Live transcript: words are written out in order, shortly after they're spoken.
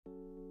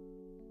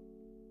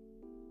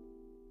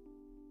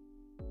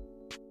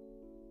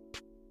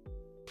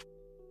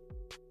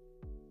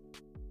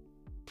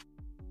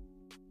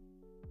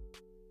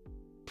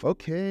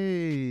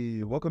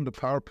Okay, welcome to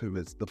Power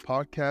Pivots, the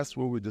podcast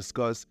where we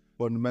discuss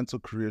fundamental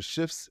career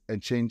shifts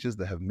and changes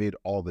that have made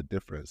all the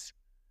difference.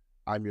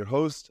 I'm your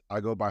host, I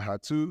go by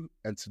Hatu,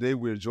 and today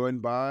we're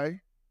joined by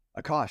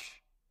Akash.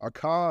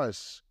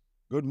 Akash.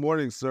 Good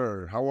morning,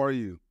 sir. How are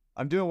you?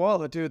 I'm doing well,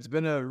 Hatu. It's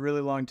been a really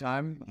long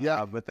time.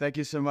 Yeah. But thank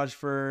you so much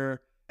for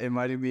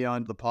inviting me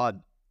on the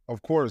pod.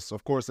 Of course.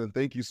 And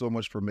thank you so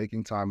much for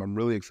making time. I'm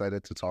really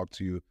excited to talk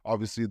to you.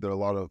 Obviously, there are a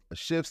lot of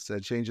shifts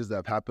and changes that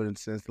have happened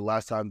since the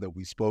last time that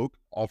we spoke,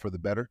 all for the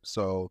better.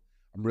 So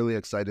I'm really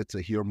excited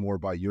to hear more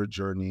about your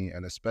journey,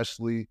 and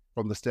especially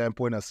from the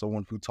standpoint as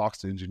someone who talks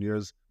to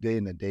engineers day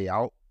in and day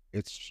out,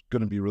 it's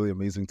going to be really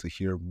amazing to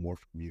hear more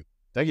from you.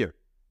 Thank you.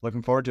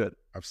 Looking forward to it.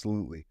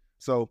 Absolutely.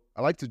 So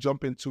I like to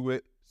jump into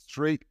it,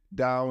 straight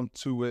down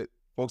to it.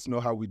 Folks know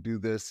how we do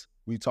this.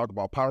 We talk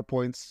about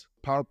PowerPoints.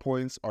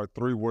 PowerPoints are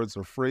 3 words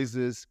or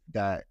phrases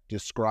that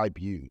describe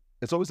you.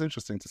 It's always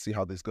interesting to see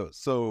how this goes.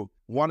 So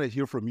want to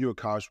hear from you,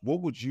 Akash.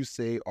 What would you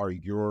say are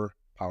your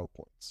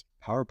PowerPoints?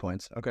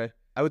 PowerPoints. Okay.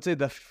 I would say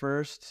the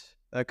first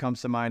that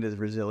comes to mind is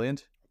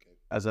resilient. Okay.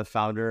 As a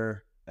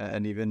founder,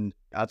 and even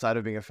outside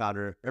of being a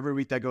founder, every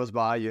week that goes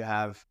by, you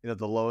have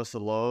the lowest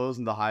of lows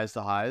and the highest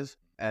of highs.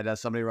 And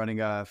as somebody running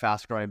a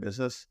fast-growing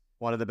business,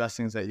 one of the best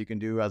things that you can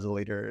do as a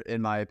leader,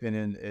 in my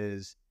opinion,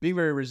 is being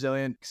very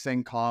resilient,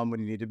 staying calm when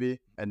you need to be,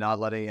 and not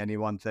letting any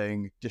one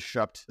thing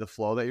disrupt the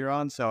flow that you're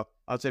on. So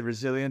I would say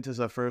resilient is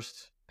the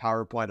first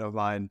PowerPoint of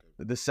mine.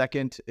 The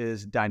second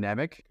is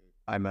dynamic.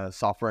 I'm a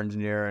software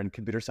engineer and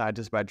computer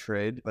scientist by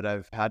trade, but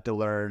I've had to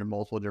learn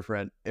multiple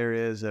different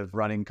areas of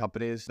running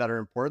companies that are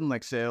important,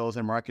 like sales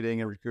and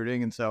marketing and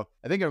recruiting. And so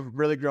I think I've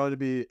really grown to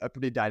be a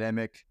pretty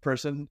dynamic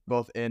person,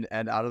 both in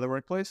and out of the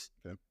workplace.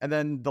 Okay. And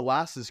then the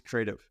last is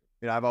creative.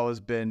 I've always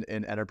been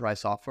in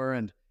enterprise software,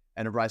 and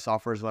enterprise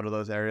software is one of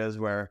those areas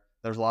where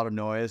there's a lot of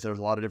noise, there's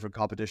a lot of different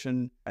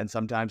competition, and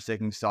sometimes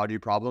taking stodgy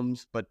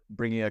problems, but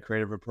bringing a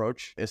creative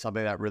approach is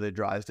something that really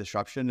drives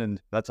disruption.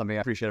 And that's something I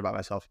appreciate about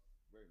myself.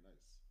 Very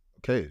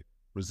nice. Okay.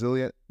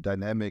 Resilient,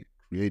 dynamic,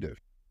 creative.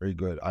 Very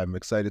good. I'm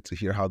excited to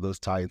hear how those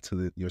tie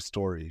into your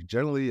story.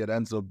 Generally, it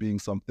ends up being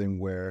something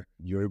where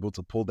you're able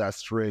to pull that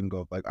string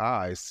of like,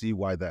 I see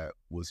why that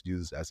was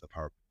used as a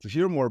power. To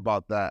hear more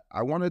about that,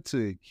 I wanted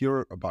to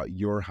hear about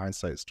your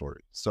hindsight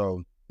story.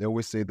 So they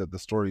always say that the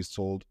story is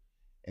told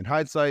in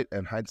hindsight,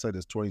 and hindsight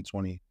is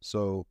 2020.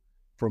 So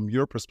from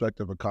your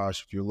perspective,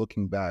 Akash, if you're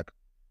looking back,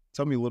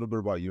 tell me a little bit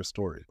about your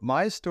story.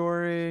 My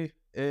story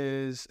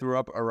is grew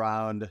up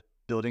around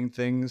building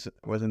things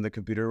within the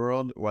computer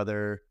world,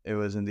 whether it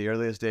was in the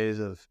earliest days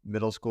of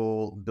middle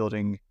school,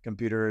 building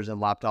computers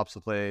and laptops to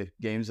play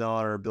games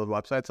on or build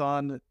websites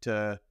on,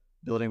 to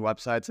building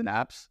websites and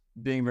apps.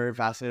 Being very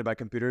fascinated by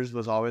computers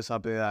was always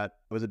something that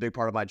was a big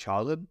part of my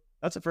childhood.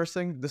 That's the first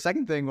thing. The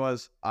second thing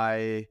was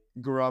I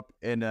grew up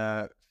in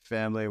a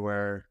family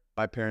where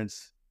my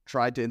parents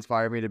tried to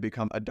inspire me to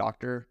become a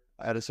doctor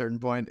at a certain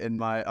point in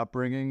my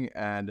upbringing.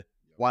 And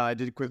while I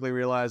did quickly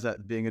realize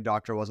that being a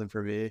doctor wasn't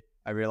for me,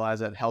 I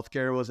realized that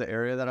healthcare was an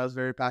area that I was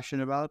very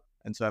passionate about.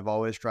 And so I've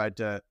always tried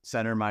to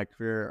center my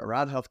career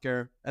around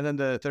healthcare. And then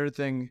the third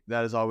thing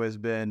that has always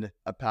been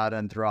a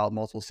pattern throughout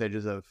multiple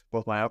stages of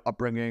both my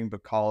upbringing,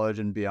 but college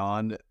and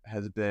beyond,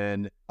 has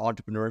been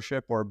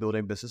entrepreneurship or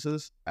building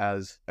businesses.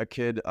 As a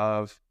kid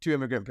of 2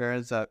 immigrant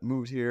parents that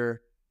moved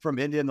here from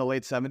India in the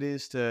late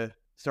 70s to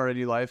start a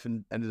new life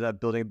and ended up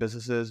building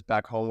businesses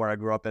back home where I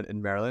grew up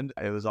in Maryland.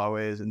 It was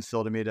always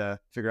instilled in me to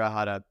figure out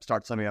how to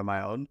start something on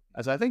my own.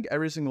 As I think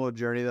every single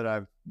journey that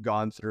I've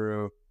gone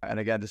through, and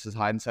again, this is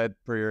hindsight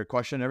per your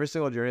question, every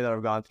single journey that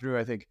I've gone through,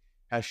 I think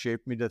has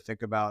shaped me to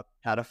think about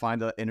how to find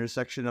the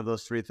intersection of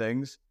those 3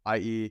 things,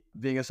 i.e.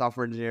 being a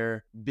software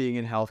engineer, being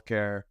in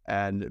healthcare,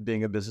 and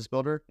being a business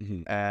builder.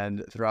 Mm-hmm.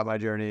 And throughout my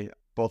journey,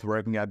 both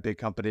working at big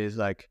companies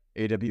like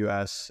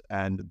AWS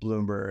and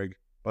Bloomberg,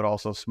 but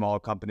also small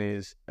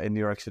companies in New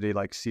York City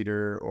like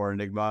Cedar or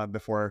Enigma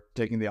before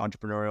taking the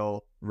entrepreneurial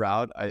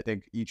route. I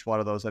think each one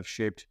of those have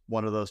shaped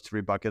one of those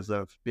 3 buckets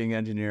of being an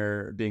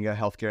engineer, being a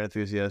healthcare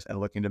enthusiast, and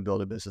looking to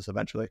build a business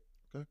eventually.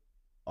 Okay,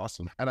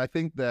 awesome. And I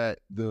think that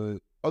the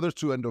other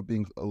 2 end up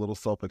being a little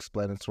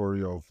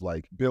self-explanatory of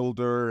like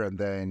builder and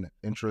then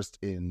interest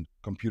in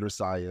computer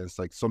science.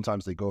 Like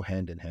sometimes they go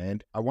hand in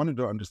hand. I wanted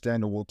to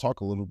understand, and we'll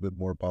talk a little bit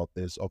more about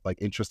this, of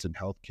like interest in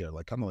healthcare,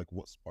 like kind of like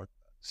what sparked.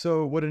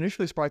 So what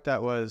initially sparked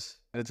that was,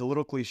 and it's a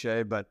little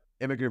cliche, but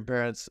immigrant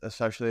parents,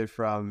 especially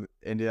from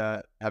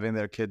India, having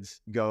their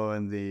kids go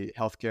in the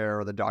healthcare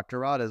or the doctor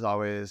route is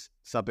always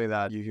something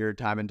that you hear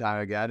time and time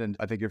again. And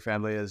I think your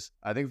family is,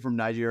 I think, from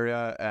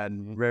Nigeria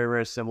and very,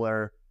 very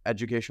similar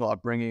educational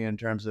upbringing in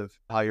terms of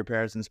how your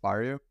parents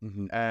inspire you.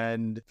 Mm-hmm.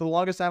 And for the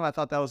longest time, I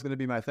thought that was going to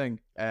be my thing.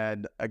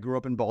 And I grew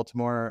up in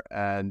Baltimore,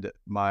 and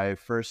my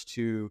first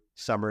 2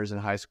 summers in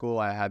high school,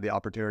 I had the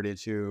opportunity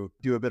to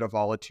do a bit of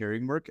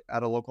volunteering work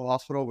at a local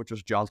hospital, which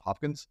was Johns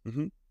Hopkins.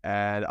 Mm-hmm.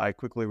 And I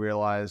quickly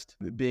realized,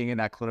 being in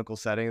that clinical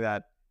setting,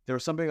 that there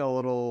was something a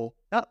little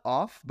not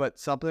off, but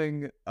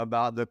something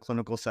about the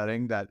clinical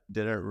setting that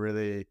didn't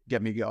really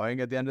get me going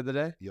at the end of the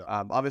day. Yeah.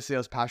 Obviously, I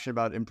was passionate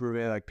about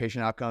improving like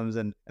patient outcomes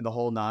and the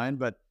whole nine,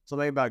 but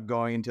something about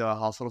going into a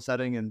hospital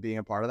setting and being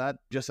a part of that,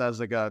 just as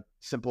like a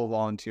simple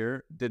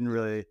volunteer, didn't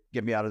really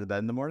get me out of the bed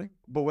in the morning.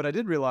 But what I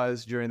did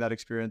realize during that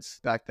experience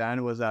back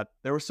then was that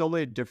there were so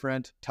many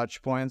different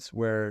touch points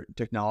where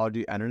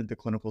technology entered the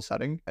clinical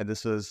setting. And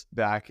this was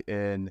back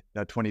in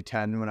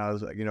 2010 when I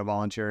was,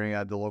 volunteering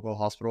at the local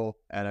hospital.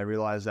 And I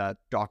realized that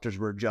doctors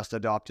were just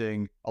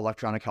adopting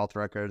electronic health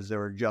records. They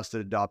were just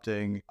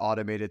adopting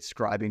automated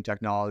scribing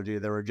technology.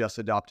 They were just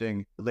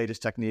adopting the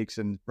latest techniques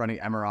and running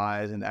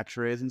MRIs and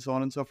x-rays and so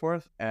on and so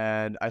forth.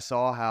 And I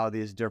saw how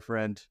these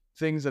different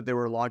things that they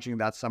were launching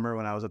that summer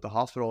when I was at the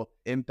hospital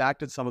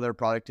impacted some of their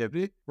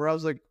productivity, where I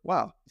was like,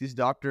 wow, these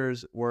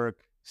doctors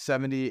work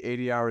 70,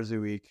 80 hours a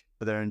week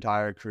for their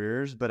entire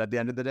careers. But at the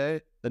end of the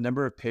day, the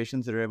number of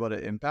patients that are able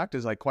to impact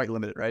is like quite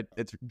limited, right?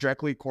 It's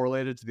directly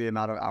correlated to the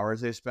amount of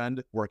hours they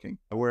spend working.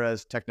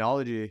 Whereas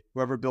technology,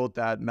 whoever built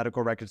that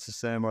medical record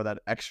system or that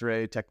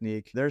x-ray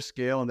technique, their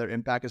scale and their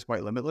impact is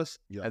quite limitless.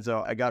 Yeah. And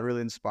so I got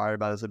really inspired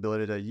by this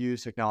ability to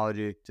use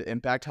technology to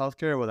impact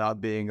healthcare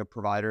without being a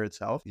provider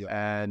itself. Yeah.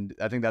 And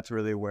I think that's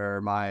really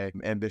where my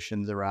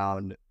ambitions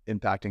around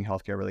impacting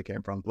healthcare really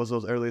came from, was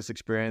those earliest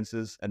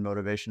experiences and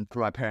motivation for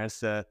my parents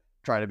to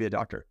try to be a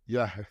doctor.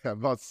 Yeah, I'm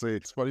about to say,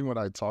 it's funny when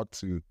I talk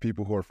to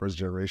people who are first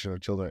generation of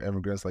children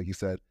immigrants, like you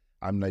said,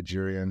 I'm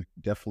Nigerian,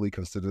 definitely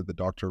considered the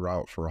doctor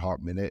route for a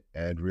hot minute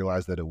and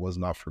realized that it was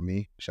not for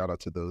me. Shout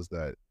out to those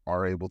that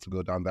are able to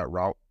go down that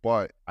route.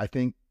 But I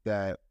think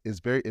that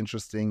is very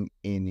interesting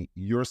in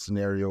your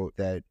scenario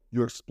that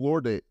you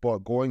explored it, but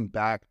going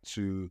back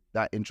to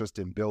that interest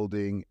in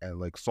building and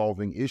like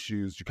solving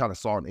issues, you kind of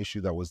saw an issue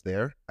that was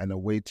there and a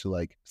way to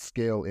like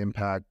scale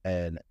impact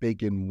and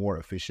bake in more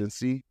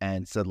efficiency,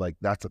 and said like,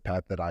 that's a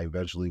path that I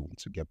eventually want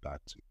to get back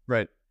to.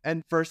 Right.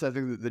 And first, I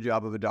think that the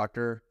job of a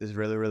doctor is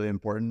really, really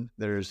important.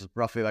 There's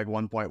roughly like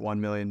 1.1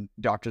 million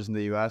doctors in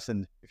the US.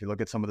 And if you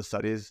look at some of the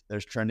studies,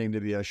 there's trending to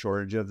be a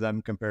shortage of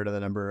them compared to the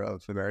number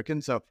of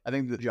Americans. So I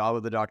think the job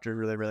of the doctor is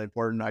really, really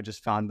important. I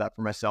just found that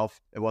for myself,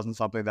 it wasn't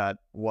something that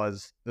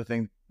was the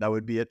thing that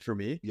would be it for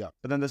me. Yeah.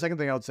 But then the second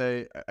thing I would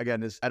say,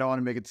 again, is I don't want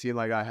to make it seem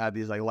like I had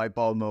these like light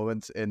bulb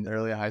moments in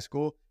early high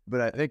school,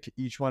 but I think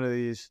each one of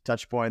these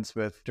touch points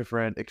with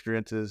different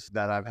experiences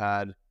that I've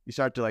had, you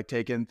start to like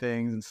take in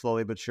things and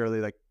slowly but surely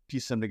like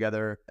piece them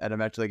together and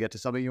eventually get to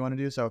something you want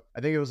to do. So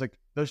I think it was like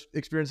those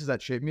experiences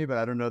that shaped me, but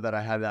I don't know that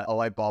I had a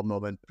light bulb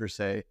moment per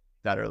se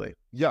that early.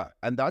 Yeah,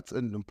 and that's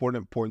an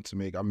important point to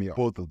make. I mean,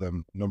 both of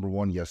them. Number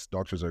one, yes,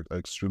 doctors are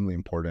extremely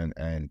important,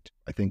 and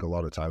I think a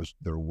lot of times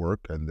their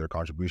work and their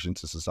contribution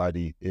to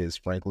society is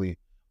frankly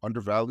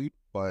undervalued.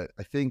 But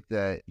I think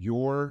that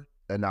your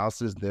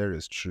analysis there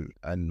is true.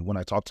 And when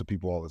I talk to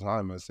people all the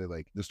time, I say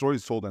like, the story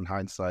is told in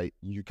hindsight.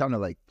 You kind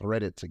of like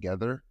thread it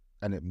together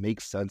and it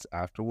makes sense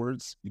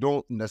afterwards. You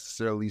don't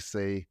necessarily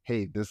say,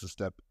 hey, this is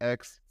step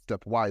X,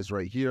 step Y is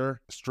right here,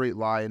 straight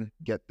line,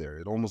 get there.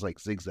 It almost like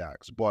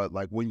zigzags. But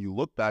like when you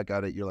look back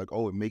at it, you're like,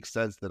 oh, it makes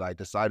sense that I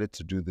decided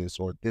to do this,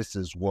 or this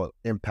is what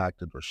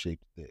impacted or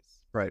shaped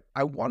this. Right.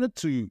 I wanted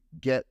to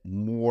get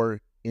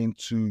more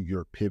into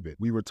your pivot.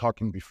 We were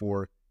talking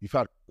before, you've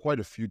had quite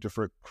a few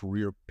different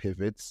career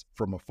pivots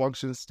from a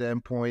function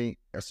standpoint,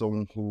 as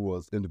someone who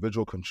was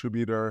individual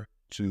contributor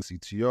to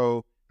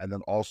CTO, and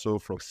then also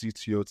from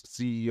CTO to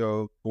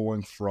CEO,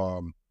 going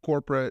from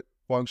corporate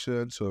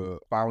function to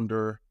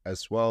founder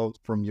as well.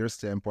 From your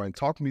standpoint,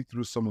 talk me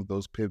through some of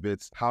those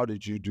pivots. How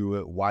did you do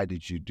it? Why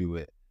did you do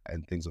it?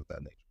 And things of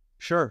that nature.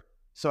 Sure.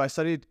 So I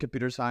studied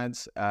computer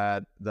science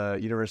at the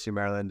University of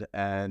Maryland,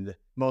 and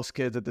most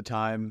kids at the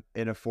time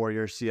in a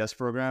 4-year CS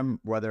program,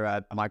 whether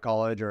at my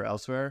college or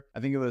elsewhere, I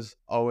think it was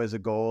always a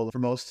goal for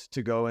most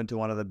to go into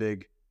one of the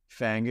big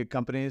FANG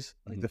companies,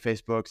 like the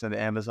Facebooks and the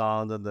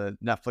Amazons and the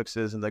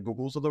Netflixes and the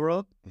Googles of the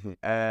world.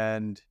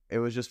 And it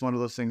was just one of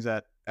those things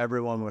that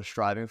everyone was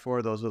striving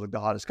for. Those were like the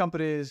hottest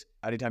companies.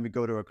 Anytime you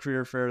go to a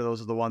career fair,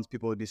 those are the ones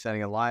people would be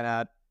standing in line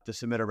at to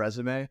submit a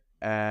resume.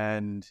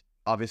 And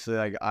obviously,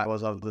 like, I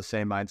was of the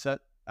same mindset.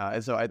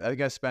 And so I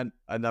think I spent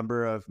a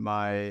number of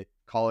my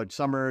college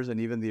summers and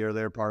even the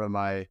earlier part of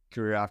my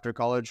career after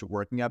college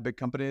working at big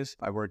companies.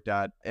 I worked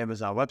at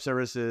Amazon Web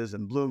Services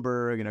and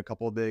Bloomberg and a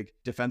couple of big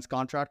defense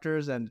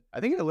contractors. And I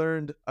think I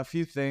learned a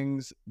few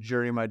things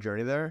during my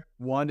journey there.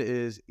 One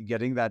is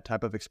getting that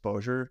type of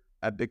exposure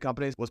at big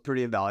companies was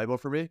pretty invaluable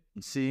for me.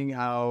 Seeing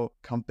how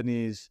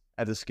companies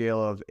at the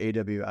scale of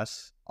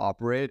AWS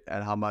operate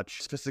and how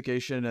much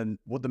sophistication and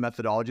what the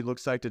methodology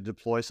looks like to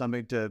deploy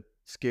something to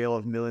scale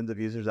of millions of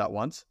users at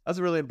once. That's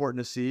really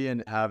important to see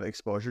and have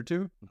exposure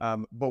to.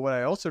 But what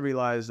I also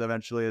realized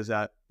eventually is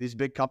that these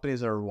big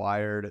companies are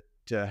wired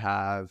to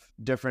have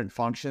different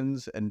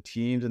functions and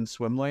teams and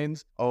swim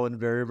lanes own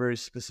very, very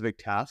specific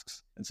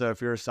tasks. And so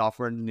if you're a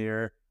software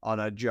engineer on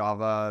a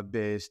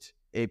Java-based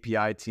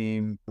API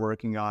team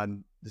working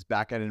on this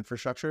backend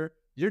infrastructure,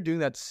 you're doing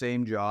that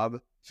same job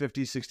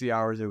 50, 60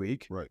 hours a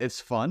week. Right. It's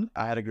fun.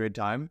 I had a great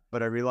time.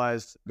 But I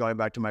realized, going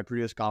back to my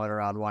previous comment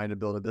around wanting to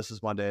build a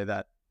business one day,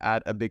 that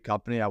at a big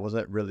company, I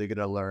wasn't really going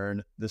to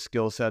learn the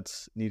skill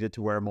sets needed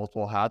to wear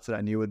multiple hats that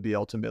I knew would be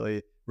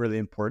ultimately really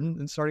important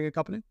in starting a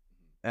company.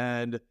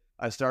 And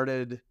I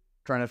started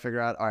trying to figure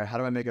out, all right, how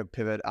do I make a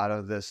pivot out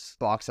of this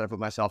box that I put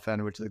myself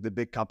in, which is like the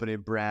big company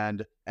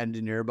brand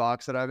engineer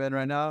box that I'm in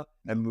right now,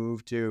 and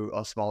move to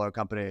a smaller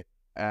company.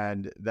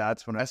 And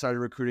that's when I started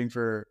recruiting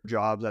for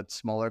jobs at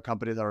smaller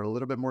companies that are a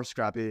little bit more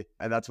scrappy.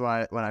 And that's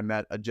when I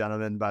met a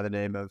gentleman by the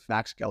name of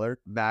Max Geller.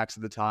 Max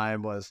at the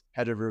time was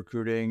head of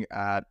recruiting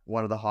at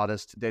one of the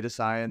hottest data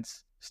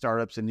science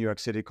startups in New York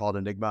City called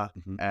Enigma.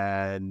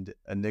 And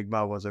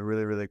Enigma was a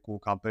really, really cool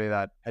company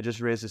that had just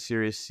raised a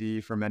Series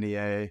C from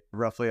NEA,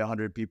 roughly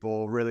 100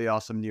 people, really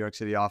awesome New York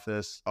City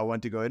office. I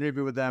went to go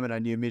interview with them, and I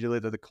knew immediately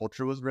that the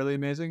culture was really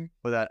amazing,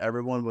 but that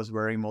everyone was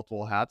wearing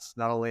multiple hats,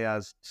 not only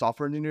as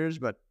software engineers,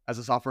 but as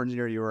a software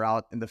engineer, you were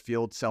out in the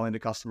field selling to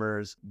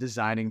customers,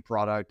 designing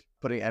product,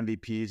 putting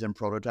MVPs and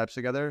prototypes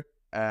together.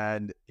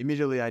 And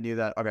immediately I knew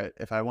that, okay,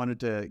 if I wanted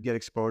to get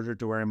exposure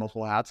to wearing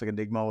multiple hats, like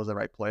Enigma was the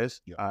right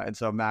place. And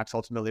so Max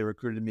ultimately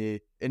recruited me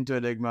into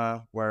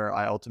Enigma, where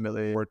I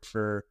ultimately worked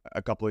for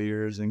a couple of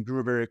years and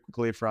grew very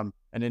quickly from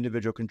an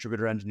individual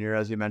contributor engineer,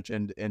 as you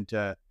mentioned,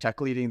 into tech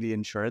leading the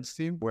insurance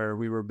team, where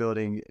we were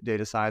building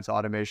data science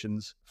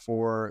automations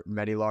for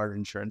many large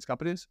insurance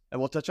companies. And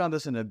we'll touch on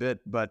this in a bit,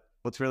 but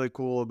what's really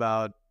cool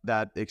about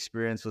that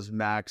experience was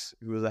Max,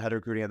 who was the head of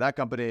recruiting at that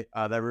company,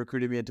 that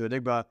recruited me into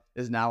Enigma,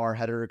 is now our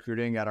head of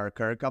recruiting at our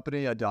current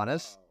company,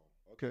 Adonis.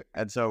 Okay.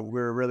 And so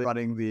we're really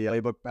running the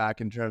playbook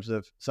back in terms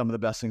of some of the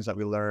best things that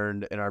we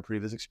learned in our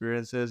previous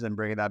experiences and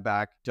bringing that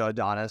back to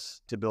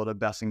Adonis to build a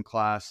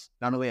best-in-class,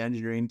 not only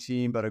engineering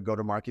team, but a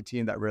go-to-market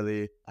team that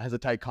really has a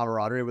tight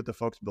camaraderie with the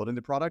folks building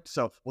the product.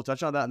 So we'll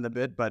touch on that in a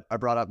bit, but I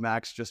brought up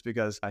Max just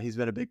because he's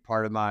been a big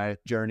part of my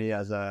journey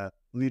as a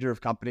leader of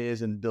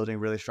companies and building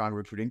really strong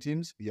recruiting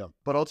teams.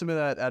 But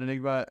ultimately at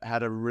Enigma,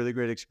 had a really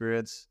great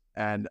experience.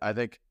 And I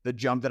think the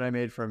jump that I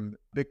made from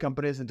big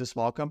companies into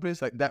small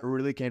companies, like that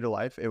really came to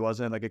life. It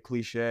wasn't like a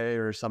cliche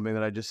or something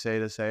that I just say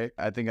to say.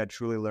 I think I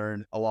truly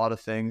learned a lot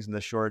of things in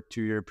the short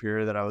 2-year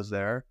period that I was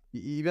there.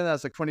 Even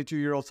as a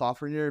 22-year-old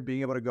software engineer,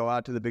 being able to go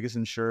out to the biggest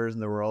insurers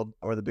in the world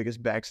or the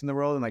biggest banks in the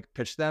world and like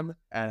pitch them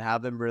and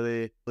have them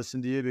really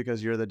listen to you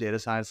because you're the data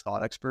science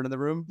thought expert in the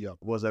room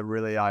was a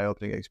really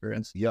eye-opening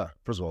experience.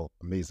 First of all,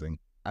 amazing.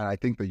 And I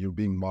think that you're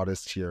being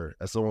modest here.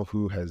 As someone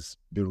who has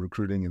been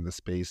recruiting in the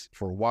space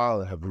for a while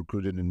and have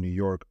recruited in New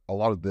York, a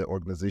lot of the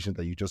organizations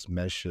that you just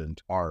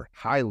mentioned are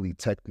highly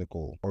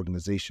technical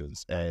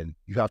organizations, and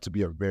you have to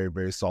be a very,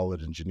 very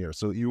solid engineer.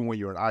 So even when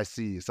you're an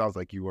IC, it sounds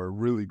like you are a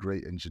really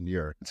great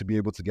engineer to be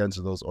able to get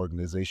into those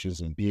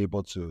organizations and be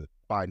able to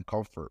find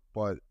comfort.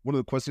 But one of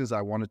the questions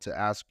I wanted to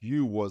ask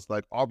you was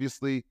like,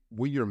 obviously,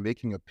 when you're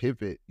making a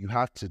pivot, you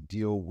have to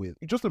deal with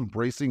just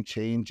embracing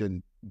change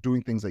and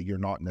doing things that you're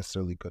not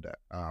necessarily good at.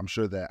 I'm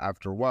sure that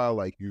after a while,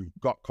 like you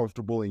got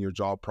comfortable in your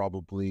job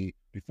probably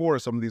before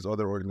some of these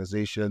other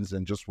organizations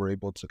and just were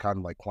able to kind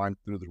of like climb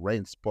through the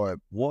ranks. But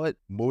what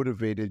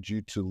motivated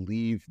you to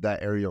leave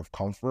that area of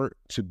comfort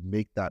to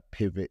make that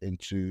pivot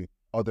into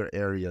other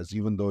areas,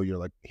 even though you're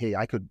like, hey,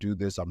 I could do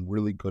this, I'm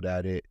really good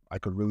at it, I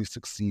could really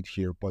succeed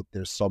here, but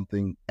there's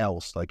something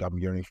else like I'm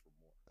yearning for?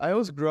 I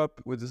always grew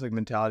up with this like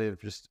mentality of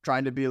just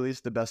trying to be at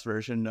least the best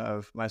version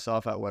of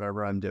myself at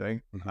whatever I'm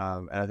doing.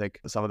 And I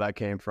think some of that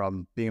came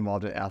from being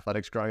involved in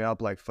athletics growing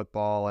up, like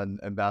football and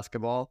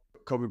basketball.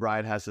 Kobe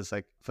Bryant has this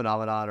like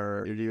phenomenon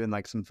or even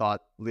like some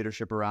thought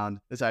leadership around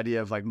this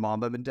idea of like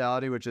Mamba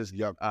mentality, which is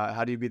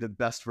how do you be the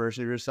best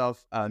version of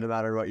yourself no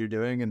matter what you're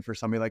doing? And for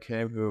somebody like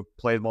him who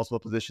played multiple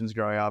positions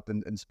growing up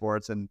in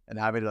sports and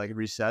having to like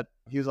reset,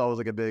 he was always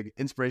like a big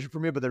inspiration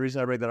for me. But the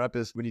reason I bring that up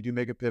is when you do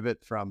make a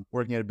pivot from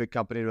working at a big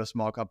company to a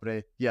small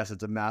company, yes,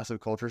 it's a massive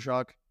culture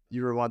shock.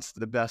 You were once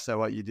the best at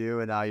what you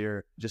do, and now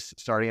you're just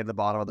starting at the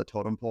bottom of the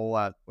totem pole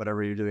at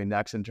whatever you're doing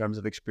next in terms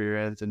of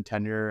experience and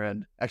tenure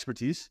and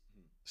expertise.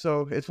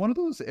 So it's one of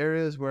those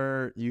areas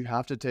where you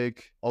have to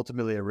take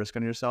ultimately a risk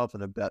on yourself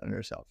and a bet on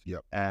yourself.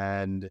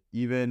 And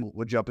even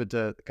we'll jump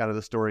into kind of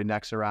the story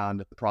next around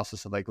the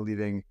process of like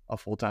leaving a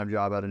full-time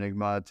job at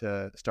Enigma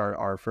to start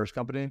our first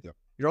company.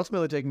 You're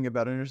ultimately taking a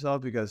bet on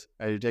yourself because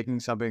you're taking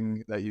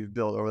something that you've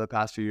built over the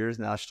past few years,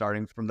 now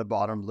starting from the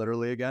bottom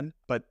literally again.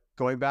 But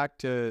going back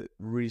to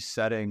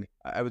resetting,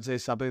 I would say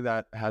something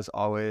that has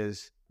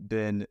always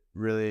been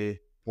really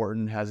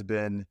important has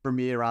been for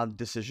me around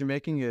decision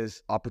making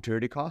is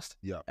opportunity cost.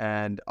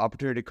 And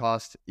opportunity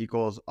cost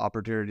equals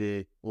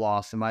opportunity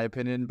loss, in my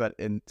opinion. But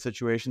in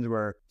situations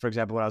where, for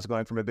example, when I was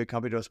going from a big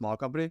company to a small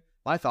company,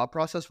 my thought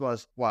process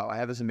was, wow, I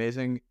have this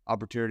amazing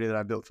opportunity that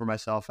I built for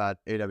myself at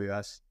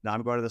AWS. Now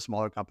I'm going to the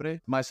smaller company.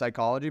 My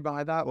psychology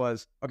behind that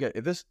was, okay,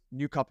 if this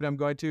new company I'm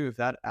going to, if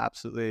that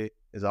absolutely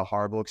is a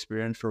horrible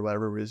experience for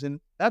whatever reason,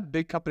 that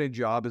big company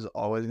job is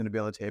always going to be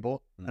on the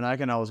table and I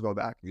can always go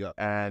back.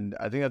 And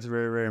I think that's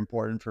very, very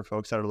important for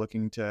folks that are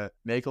looking to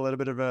make a little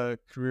bit of a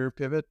career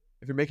pivot.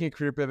 If you're making a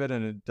career pivot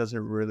and it doesn't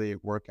really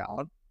work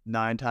out,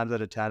 9 times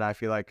out of 10, I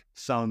feel like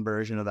some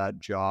version of that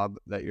job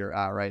that you're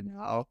at right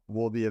now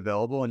will be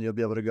available, and you'll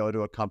be able to go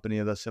to a company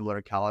of a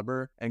similar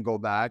caliber and go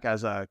back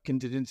as a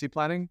contingency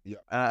planning. Yeah.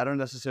 I don't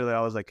necessarily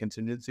always like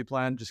contingency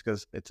plan just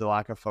because it's a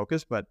lack of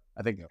focus, but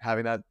I think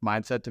having that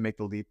mindset to make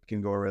the leap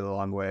can go a really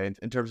long way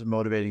in terms of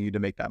motivating you to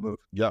make that move.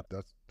 Yeah,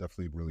 that's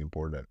definitely really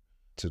important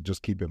to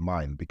just keep in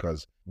mind,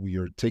 because we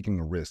are taking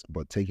a risk,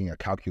 but taking a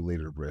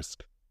calculated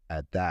risk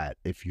at that.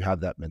 If you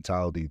have that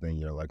mentality, then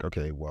you're like,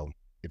 okay, well,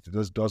 if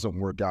this doesn't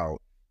work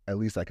out, at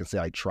least I can say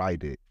I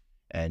tried it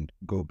and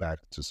go back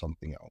to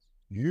something else.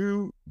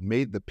 You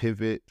made the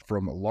pivot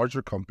from a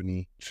larger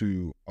company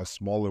to a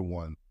smaller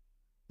one.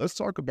 Let's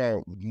talk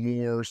about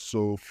more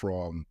so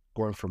from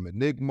going from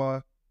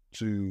Enigma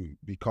to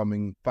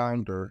becoming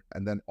founder,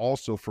 and then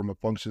also from a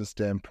function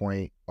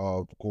standpoint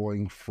of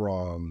going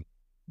from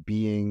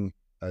being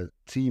a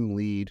team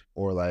lead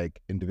or like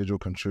individual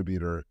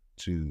contributor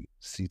to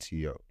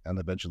CTO and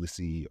eventually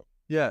CEO.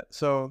 Yeah.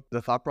 So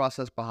the thought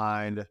process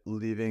behind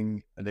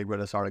leaving Enigma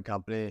to start a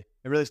company,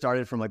 it really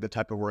started from like the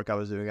type of work I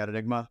was doing at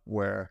Enigma,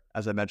 where,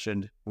 as I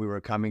mentioned, we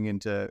were coming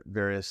into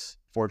various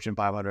Fortune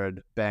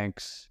 500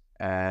 banks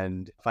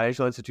and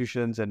financial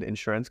institutions and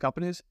insurance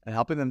companies and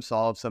helping them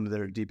solve some of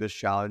their deepest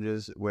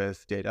challenges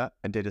with data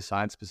and data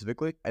science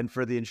specifically. And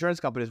for the insurance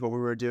companies, what we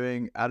were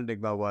doing at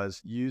Enigma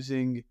was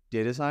using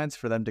data science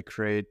for them to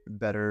create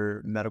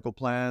better medical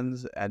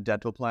plans and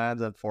dental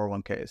plans and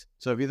 401ks.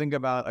 So if you think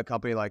about a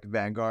company like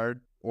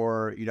Vanguard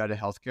or United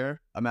Healthcare,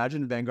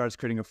 imagine Vanguard's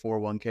creating a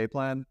 401k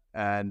plan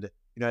and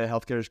United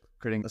Healthcare is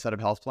creating a set of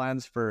health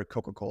plans for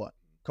Coca-Cola.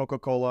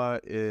 Coca-Cola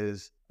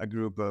is a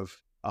group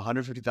of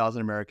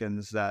 150,000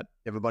 Americans that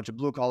have a bunch of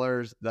blue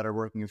collars that are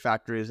working in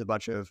factories, a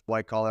bunch of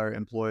white collar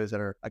employees that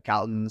are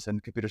accountants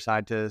and computer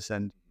scientists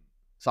and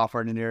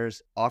software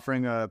engineers.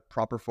 Offering a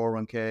proper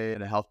 401k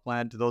and a health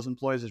plan to those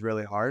employees is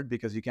really hard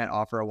because you can't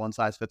offer a one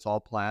size fits all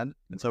plan.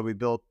 And so we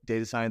built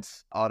data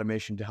science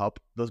automation to help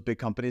those big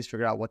companies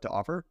figure out what to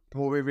offer.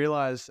 But what we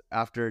realized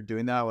after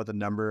doing that with a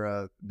number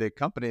of big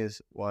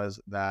companies was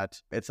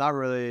that it's not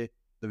really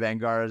the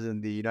Vanguards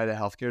and the United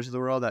Healthcares of the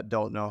world that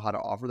don't know how to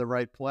offer the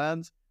right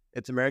plans.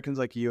 It's Americans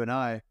like you and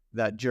I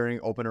that during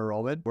open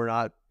enrollment, we're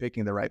not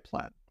picking the right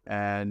plan.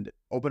 And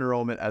open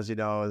enrollment, as you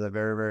know, is a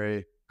very,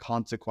 very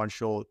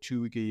consequential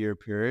 2-week-a-year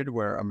period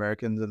where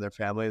Americans and their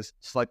families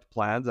select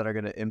plans that are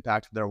going to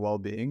impact their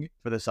well-being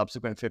for the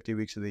subsequent 50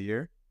 weeks of the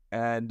year.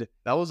 And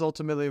that was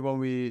ultimately when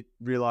we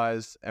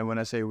realized, and when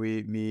I say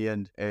we, me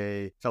and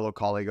a fellow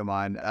colleague of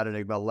mine at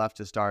Enigma left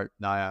to start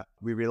Naya,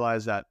 we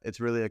realized that it's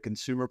really a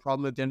consumer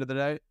problem at the end of the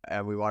day.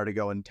 And we wanted to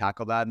go and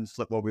tackle that and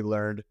flip what we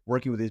learned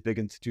working with these big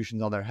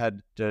institutions on their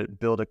head to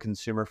build a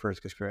consumer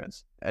first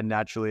experience. And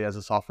naturally, as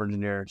a software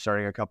engineer,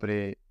 starting a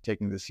company,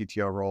 taking the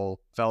CTO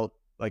role felt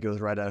like it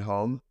was right at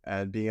home,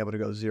 and being able to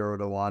go 0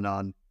 to 1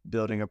 on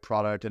building a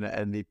product and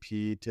an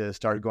MVP to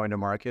start going to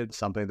market,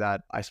 something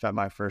that I spent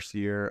my first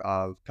year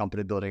of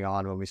company building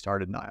on when we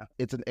started Naya.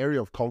 It's an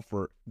area of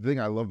comfort. The thing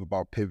I love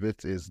about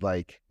pivots is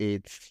like,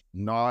 it's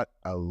not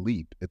a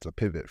leap, it's a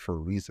pivot for a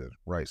reason,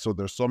 right? So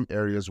there's some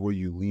areas where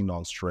you lean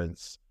on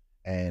strengths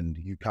and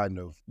you kind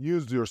of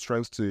use your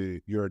strengths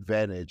to your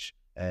advantage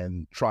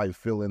and try to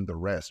fill in the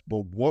rest.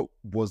 But what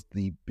was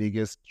the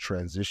biggest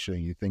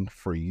transition you think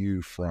for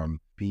you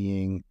from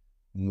being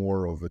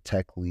more of a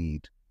tech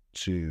lead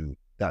to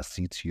that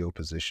CTO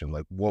position?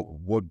 Like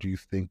what do you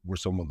think were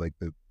some of like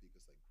the biggest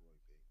like growing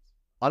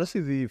pains? Honestly,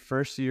 the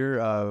first year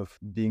of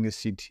being a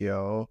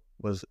CTO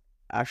was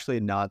actually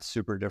not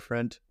super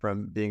different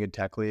from being a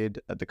tech lead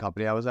at the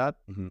company I was at.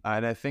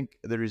 And I think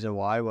the reason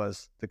why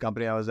was the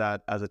company I was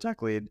at as a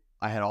tech lead,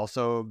 I had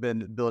also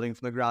been building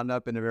from the ground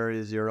up in a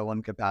very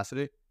 0-1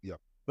 capacity. Yeah.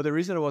 But the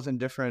reason it wasn't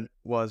different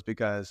was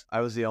because I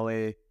was the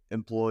only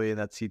employee in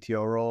that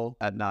CTO role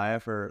at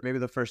Naya for maybe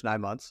the first 9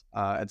 months.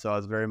 And so I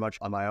was very much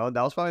on my own.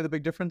 That was probably the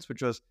big difference,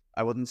 which was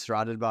I wasn't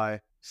surrounded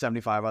by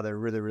 75 other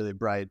really, really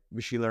bright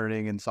machine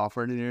learning and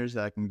software engineers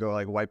that I can go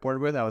like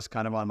whiteboard with. I was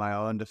kind of on my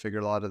own to figure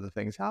a lot of the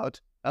things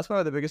out. That's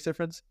probably the biggest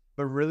difference.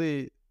 But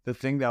really, the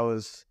thing that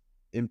was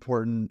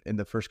important in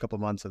the first couple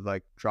of months of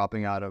like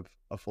dropping out of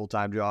a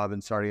full-time job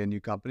and starting a new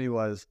company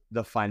was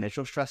the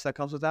financial stress that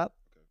comes with that.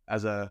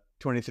 As a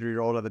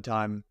 23-year-old at the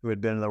time who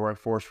had been in the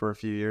workforce for a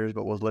few years,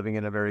 but was living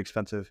in a very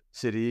expensive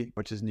city,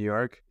 which is New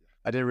York,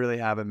 I didn't really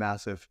have a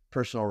massive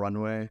personal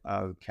runway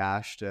of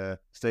cash to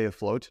stay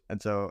afloat.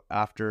 And so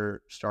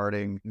after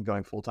starting and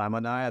going full-time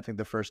on Naya, I think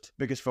the first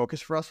biggest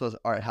focus for us was,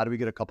 all right, how do we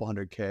get a couple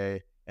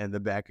 $100K in the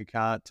bank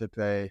account to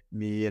pay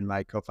me and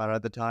my co-founder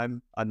at the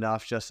time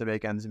enough just to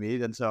make ends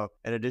meet? And so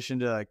in addition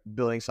to like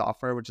building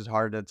software, which is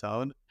hard in its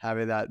own,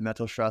 having that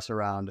mental stress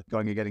around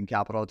going and getting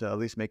capital to at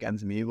least make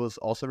ends meet was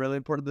also really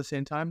important at the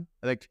same time.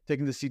 I think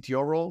taking the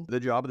CTO role, the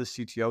job of the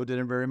CTO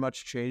didn't very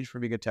much change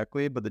from being a tech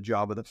lead, but the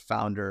job of the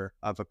founder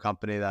of a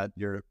company that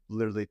you're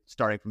literally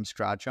starting from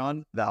scratch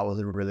on, that was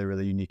a really,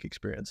 really unique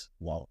experience.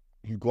 Wow.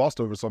 You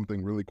glossed over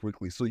something really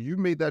quickly. So you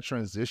made that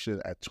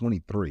transition at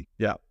 23.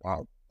 Yeah.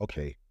 Wow.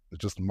 Okay.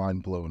 Just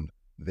mind blown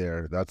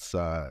there. That's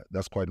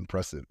quite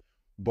impressive.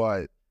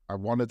 But I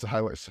wanted to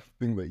highlight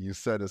something that you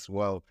said as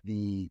well,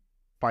 the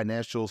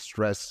financial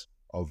stress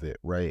of it,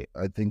 right?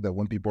 I think that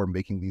when people are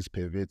making these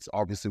pivots,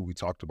 obviously we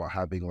talked about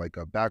having like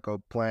a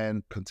backup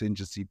plan,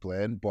 contingency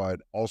plan, but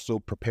also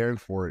preparing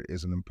for it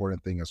is an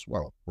important thing as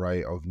well,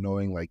 right? Of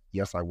knowing like,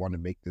 yes, I want to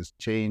make this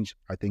change.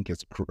 I think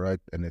it's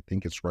correct and I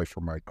think it's right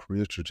for my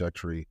career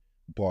trajectory,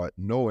 but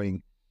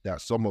knowing that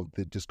some of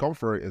the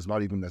discomfort is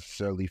not even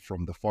necessarily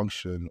from the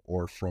function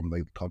or from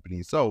like the company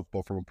itself,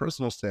 but from a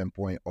personal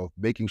standpoint of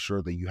making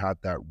sure that you have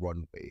that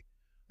runway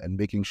and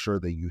making sure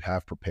that you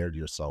have prepared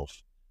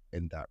yourself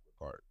in that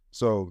regard.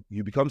 So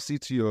you become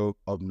CTO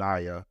of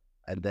Naya,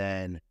 and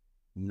then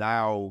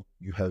now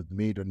you have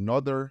made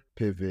another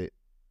pivot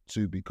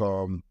to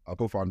become a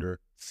co-founder,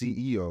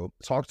 CEO.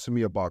 Talk to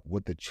me about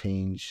what the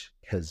change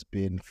has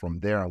been from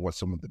there and what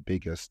some of the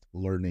biggest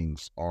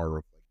learnings are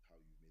of like how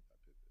you made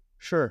that pivot.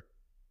 Sure.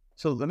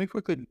 So let me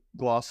quickly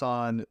gloss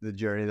on the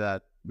journey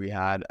that we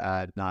had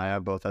at Naya,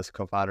 both as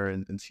co-founder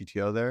and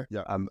CTO there.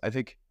 Yeah. I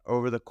think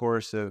over the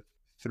course of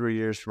 3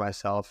 years for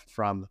myself,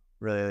 from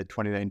really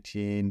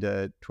 2019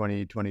 to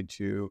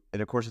 2022, in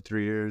the course of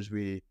 3 years,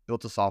 we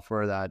built a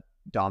software that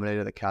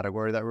dominated the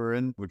category that we're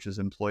in, which is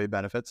employee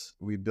benefits.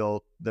 We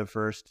built the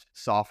first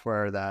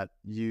software that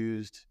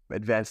used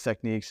advanced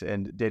techniques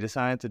and data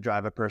science to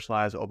drive a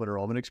personalized open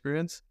enrollment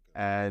experience.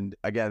 And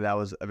again, that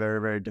was a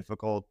very, very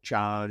difficult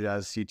challenge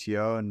as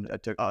CTO. And I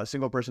took a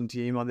single person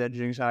team on the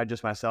engineering side,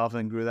 just myself,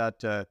 and grew that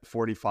to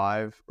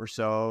 45 or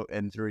so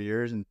in 3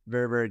 years. And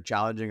very, very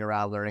challenging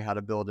around learning how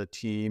to build a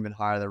team and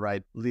hire the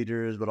right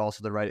leaders, but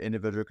also the right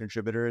individual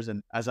contributors.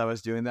 And as I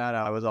was doing that,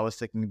 I was always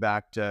thinking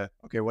back to,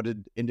 okay, what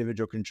did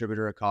individual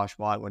contributor Akash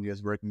want when he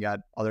was working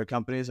at other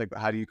companies? Like,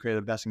 how do you create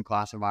a best in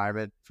class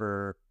environment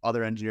for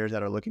other engineers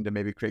that are looking to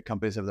maybe create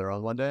companies of their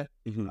own one day?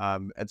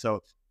 And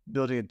so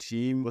building a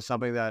team was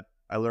something that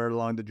I learned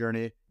along the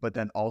journey, but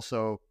then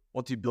also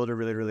once you build a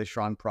really, really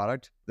strong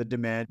product, the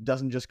demand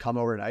doesn't just come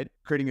overnight.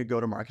 Creating a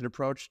go-to-market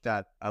approach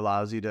that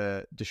allows you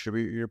to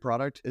distribute your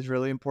product is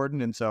really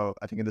important. And so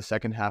I think in the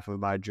second half of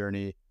my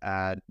journey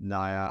at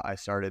Naya, I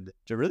started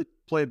to really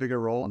play a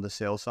bigger role on the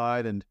sales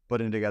side and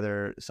putting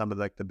together some of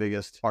like the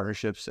biggest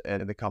partnerships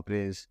in the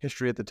company's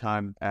history at the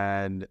time.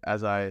 And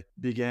as I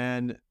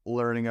began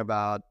learning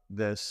about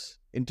this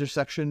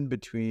intersection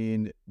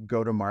between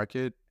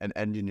go-to-market and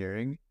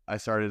engineering, I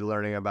started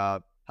learning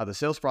about how the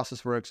sales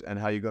process works and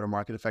how you go to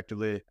market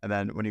effectively. And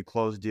then when you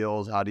close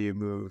deals, how do you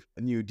move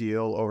a new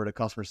deal over to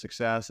customer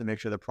success and make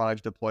sure the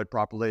product's deployed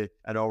properly,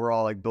 and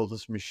overall like build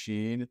this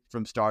machine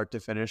from start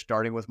to finish,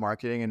 starting with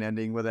marketing and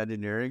ending with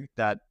engineering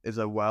that is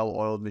a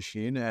well-oiled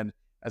machine. And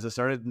as I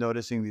started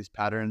noticing these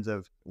patterns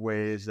of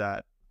ways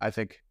that I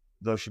think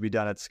those should be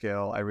done at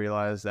scale, I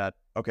realized that,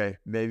 okay,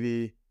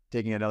 maybe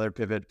taking another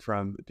pivot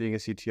from being a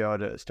CTO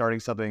to starting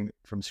something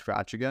from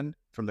scratch again,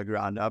 from the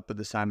ground up, but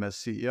this time as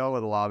CEO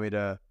would allow me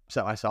to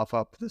set myself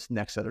up for this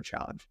next set of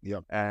challenge. Yeah.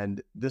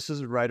 And this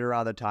is right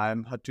around the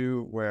time,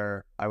 Hatu,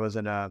 where I was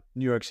in a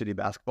New York City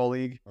basketball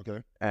league.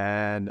 Okay.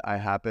 And I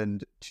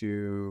happened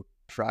to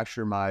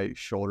fracture my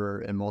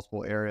shoulder in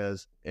multiple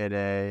areas in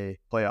a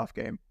playoff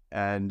game.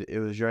 And it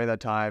was during that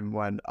time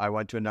when I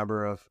went to a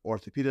number of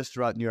orthopedists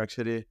throughout New York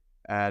City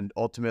and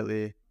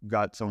ultimately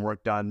got some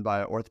work done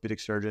by an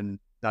orthopedic surgeon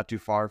not too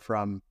far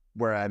from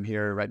where I'm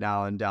here right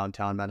now in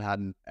downtown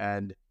Manhattan.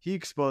 And he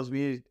exposed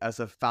me, as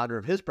a founder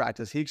of his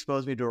practice, he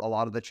exposed me to a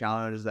lot of the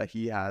challenges that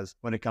he has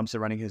when it comes to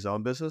running his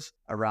own business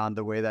around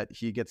the way that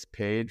he gets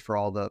paid for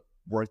all the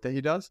work that he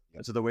does.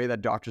 And so the way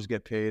that doctors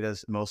get paid,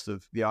 as most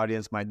of the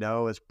audience might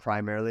know, is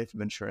primarily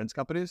from insurance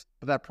companies.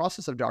 But that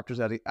process of doctors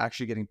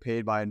actually getting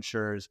paid by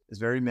insurers is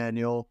very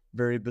manual,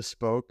 very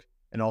bespoke,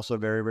 and also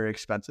very, very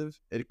expensive.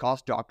 It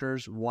costs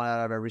doctors $1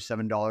 out of every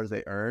 $7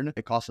 they earn.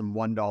 It costs them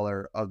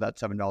 $1 of that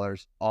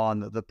 $7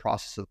 on the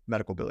process of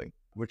medical billing,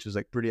 which is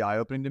like pretty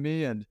eye-opening to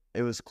me. And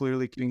it was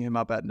clearly keeping him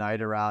up at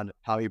night around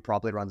how he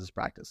properly runs his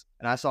practice.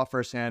 And I saw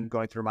firsthand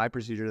going through my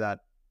procedure that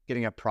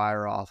getting a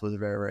prior auth was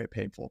very, very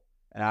painful.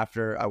 And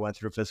after I went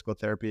through physical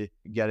therapy,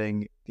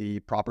 getting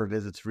the proper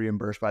visits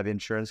reimbursed by the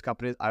insurance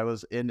companies I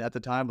was in at the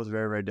time was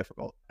very, very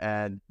difficult.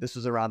 And this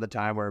was around the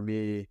time where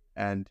me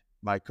and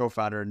my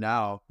co-founder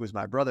now, who's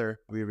my brother,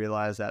 we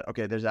realized that,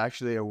 okay, there's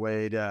actually a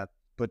way to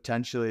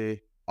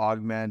potentially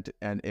augment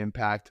and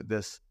impact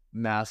this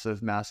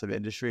massive, massive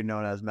industry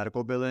known as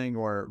medical billing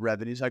or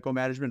revenue cycle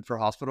management for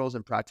hospitals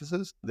and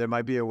practices. There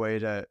might be a way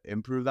to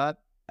improve that.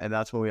 And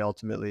that's when we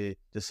ultimately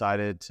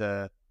decided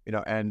to,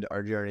 end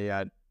our journey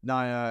at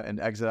Naya and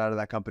exit out of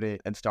that company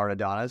and start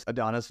Adonis.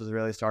 Adonis was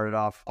really started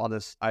off on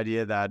this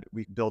idea that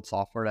we build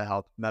software to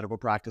help medical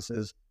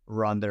practices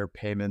run their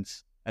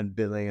payments and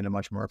billing in a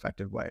much more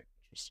effective way.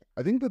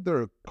 I think that there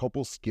are a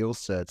couple skill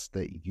sets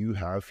that you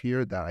have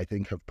here that I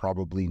think have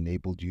probably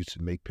enabled you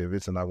to make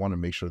pivots, and I want to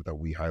make sure that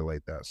we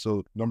highlight that.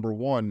 So number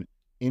one,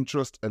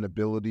 interest and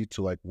ability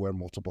to like wear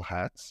multiple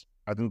hats.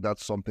 I think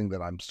that's something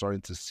that I'm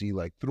starting to see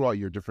like throughout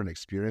your different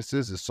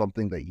experiences is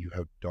something that you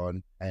have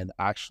done and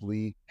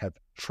actually have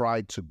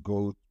tried to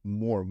go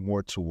more and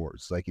more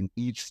towards. Like in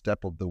each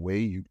step of the way,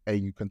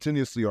 you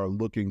continuously are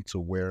looking to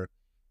wear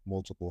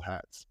multiple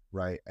hats,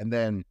 right? And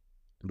then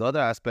the other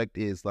aspect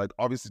is like,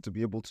 obviously, to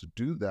be able to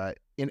do that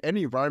in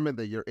any environment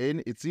that you're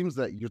in, it seems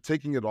that you're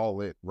taking it all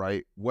in,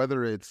 right?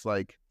 Whether it's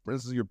like, for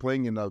instance, you're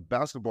playing in a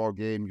basketball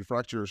game, you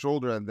fracture your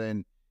shoulder, and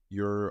then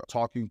you're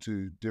talking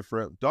to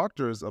different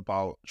doctors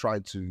about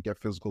trying to get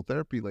physical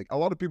therapy. Like, a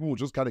lot of people will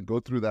just kind of go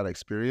through that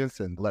experience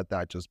and let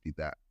that just be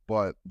that.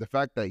 But the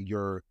fact that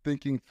you're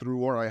thinking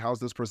through, all right, how's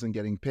this person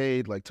getting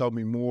paid? Like, tell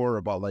me more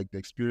about like the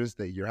experience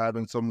that you're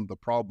having, some of the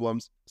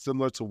problems,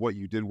 similar to what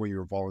you did when you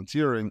were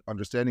volunteering,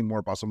 understanding more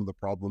about some of the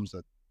problems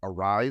that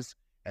arise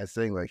and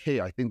saying like,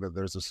 hey, I think that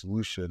there's a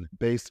solution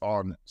based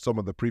on some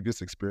of the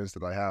previous experience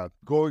that I have.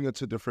 Going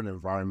into different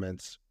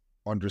environments,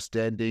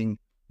 understanding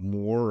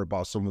more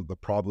about some of the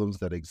problems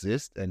that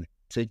exist and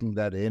taking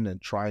that in and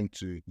trying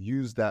to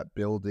use that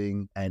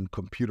building and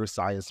computer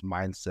science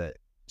mindset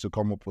to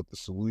come up with the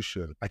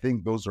solution. I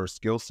think those are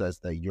skill sets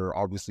that you're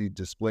obviously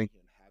displaying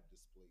and have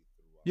displayed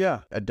throughout. Yeah,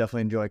 I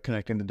definitely enjoy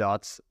connecting the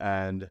dots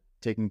and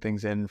taking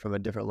things in from a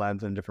different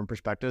lens and a different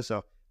perspective.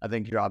 So I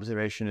think your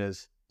observation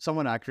is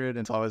somewhat accurate, and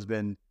it's always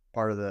been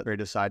part of the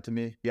creative side to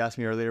me. You asked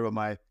me earlier what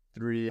my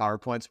 3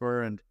 PowerPoints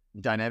were, and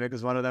dynamic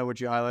is one of them,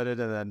 which you highlighted.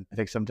 And then I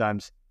think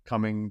sometimes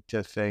coming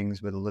to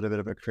things with a little bit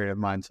of a creative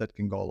mindset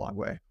can go a long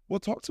way. Well,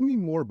 talk to me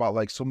more about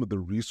like some of the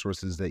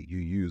resources that you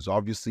use.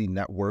 Obviously,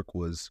 network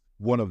was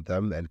one of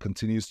them and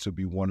continues to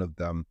be one of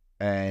them.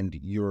 And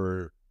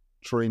your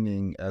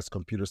training as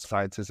computer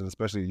scientists, and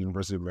especially at the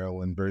University of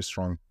Maryland, very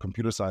strong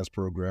computer science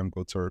program,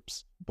 go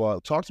Terps.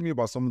 But talk to me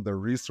about some of the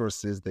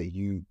resources that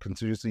you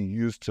continuously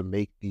use to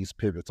make these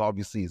pivots.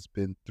 Obviously, it's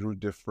been through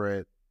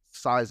different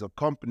size of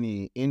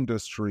company,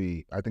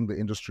 industry. I think the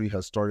industry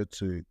has started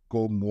to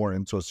go more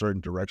into a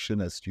certain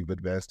direction as you've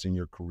advanced in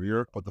your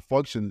career. But the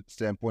function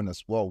standpoint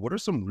as well, what are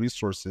some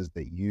resources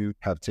that you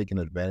have taken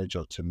advantage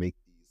of to make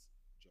these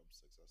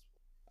jumps successful?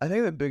 I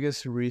think the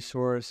biggest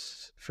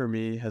resource for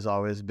me has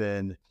always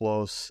been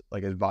close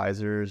like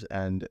advisors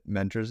and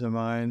mentors of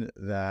mine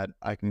that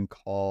I can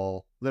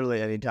call literally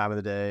any time of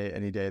the day,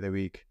 any day of the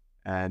week,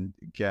 and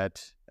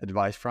get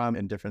advice from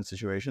in different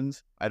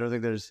situations. I don't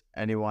think there's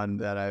anyone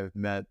that I've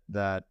met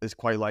that is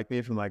quite like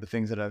me from like the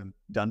things that I've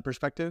done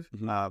perspective.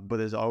 But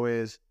there's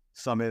always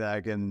somebody that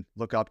I can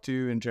look up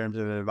to in terms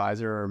of an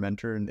advisor or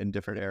mentor in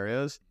different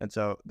areas. And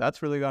so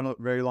that's really gone a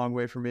very long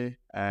way for me.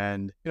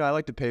 And, you know, I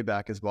like to pay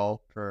back as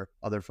well for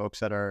other folks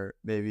that are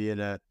maybe in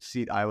a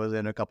seat I was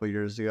in a couple of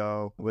years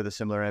ago with a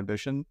similar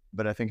ambition.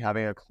 But I think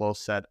having a close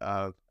set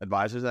of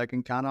advisors that I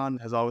can count on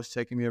has always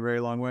taken me a very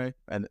long way.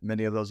 And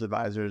many of those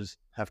advisors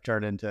have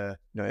turned into,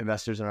 you know,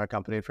 investors in our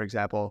company, for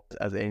example,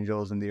 as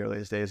angels in the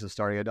earliest days of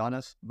starting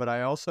Adonis. But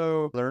I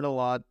also learned a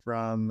lot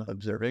from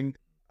observing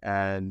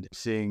and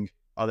seeing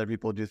other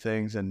people do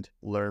things and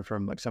learn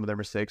from like some of their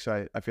mistakes.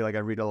 So I feel like I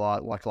read a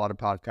lot, watch a lot of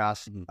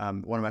podcasts.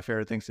 One of my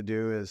favorite things to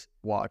do is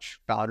watch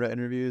founder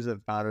interviews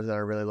of founders that I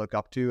really look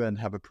up to and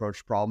have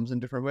approached problems in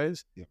different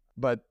ways. Yeah.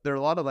 But there are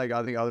a lot of like,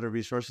 I think other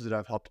resources that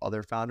have helped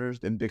other founders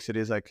in big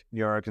cities like New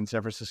York and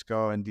San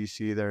Francisco and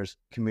DC. There's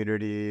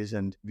communities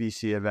and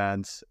VC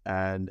events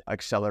and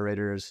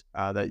accelerators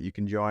that you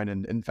can join.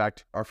 And in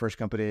fact, our first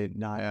company,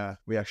 Naya,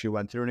 we actually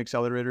went through an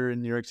accelerator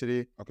in New York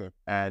City. Okay.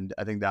 And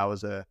I think that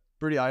was a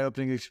pretty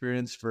eye-opening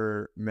experience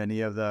for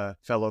many of the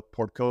fellow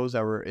portcos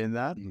that were in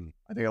that.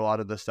 I think a lot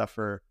of the stuff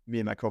for me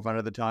and my co-founder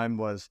at the time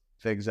was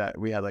things that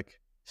we had like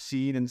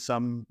seen in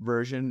some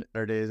version in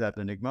our days at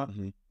Enigma.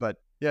 But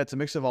yeah, it's a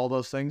mix of all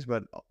those things.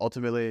 But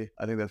ultimately,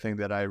 I think the thing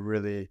that I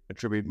really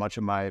attribute much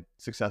of my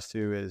success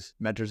to is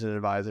mentors and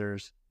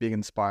advisors, being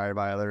inspired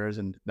by others.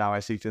 And now I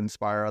seek to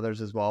inspire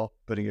others as well,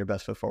 putting your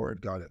best foot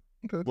forward. Got it.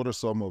 Okay. What are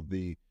some of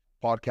the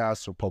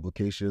podcasts or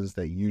publications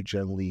that you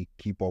generally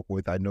keep up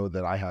with? I know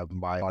that I have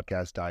my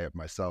podcast diet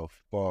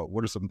myself, but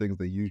what are some things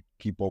that you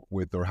keep up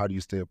with, or how do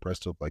you stay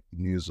abreast of like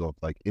news of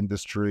like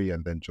industry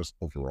and then just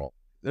overall?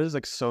 There's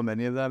like so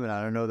many of them, and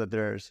I don't know that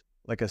there's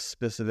like a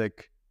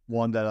specific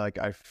one that like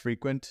I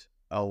frequent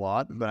a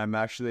lot, but I'm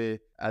actually,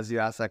 as you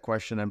asked that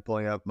question, I'm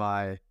pulling up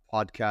my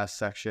podcast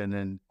section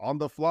and on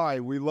the fly.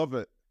 We love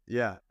it.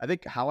 Yeah. I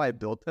think how I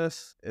built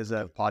this is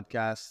a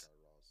podcast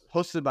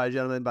hosted by a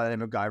gentleman by the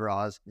name of Guy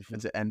Raz.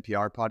 It's an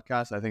NPR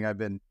podcast. I think I've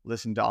been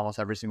listening to almost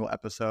every single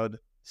episode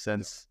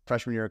since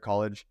freshman year of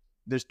college.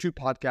 There's 2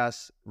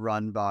 podcasts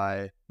run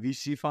by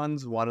VC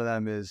funds. One of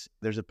them is,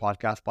 there's a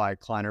podcast by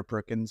Kleiner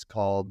Perkins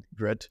called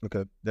Grit.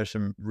 Okay. There's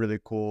some really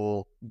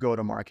cool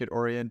go-to-market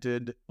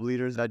oriented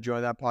leaders that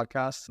join that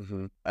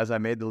podcast. As I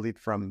made the leap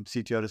from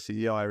CTO to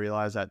CEO, I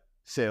realized that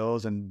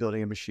sales and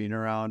building a machine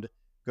around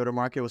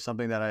go-to-market was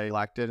something that I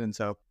lacked in. And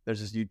so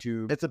there's this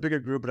YouTube. It's a bigger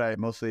group, but I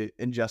mostly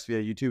ingest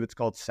via YouTube. It's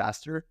called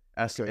SaaStr,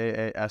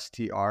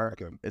 SAASTR.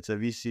 Okay. It's a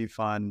VC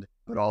fund,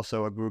 but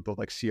also a group of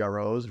like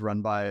CROs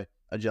run by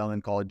a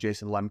gentleman called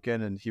Jason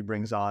Lemkin. And he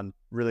brings on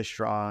really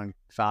strong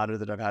founders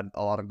that have had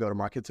a lot of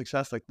go-to-market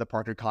success, like the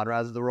Parker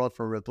Conrads of the world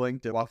for Rippling,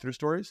 to walk through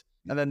stories.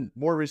 And then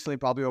more recently,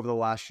 probably over the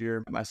last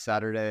year, my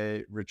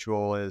Saturday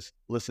ritual is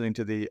listening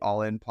to the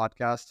All In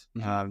podcast.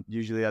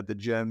 Usually at the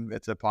gym.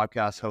 It's a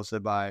podcast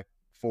hosted by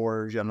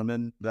 4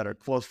 gentlemen that are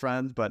close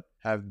friends, but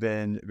have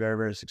been very,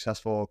 very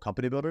successful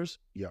company builders.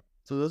 Yeah.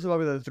 So those are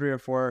probably the 3 or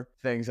 4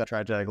 things I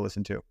try to like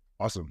listen to.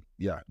 Awesome.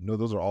 Yeah. No,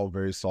 those are all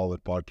very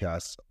solid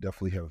podcasts.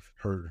 Definitely have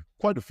heard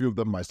quite a few of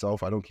them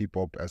myself. I don't keep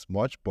up as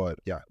much, but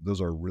yeah, those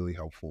are really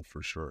helpful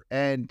for sure.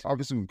 And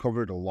obviously we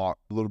covered a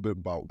little bit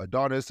about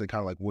Adonis and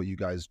kind of like what you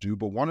guys do,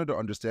 but wanted to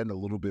understand a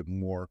little bit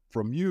more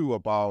from you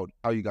about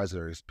how you guys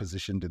are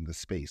positioned in the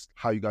space,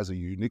 how you guys are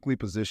uniquely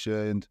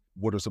positioned.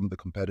 What are some of the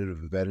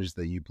competitive advantages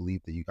that you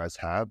believe that you guys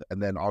have?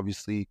 And then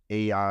obviously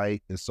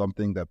AI is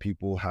something that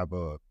people have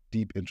a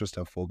deep interest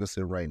and focus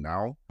in right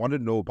now. Want to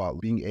know about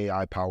being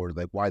AI powered,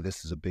 like why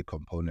this is a big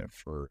component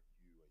for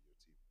you and your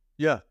team.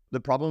 Yeah.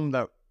 The problem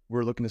that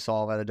we're looking to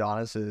solve at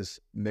Adonis is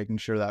making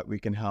sure that we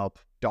can help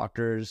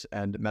doctors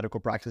and medical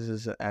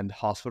practices and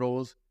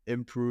hospitals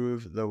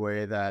improve the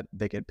way that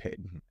they get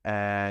paid.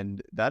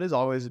 And that has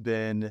always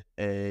been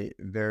a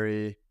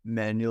very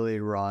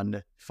manually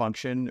run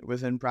function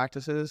within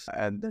practices.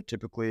 And they're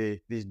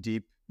typically these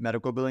deep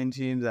medical billing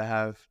teams that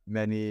have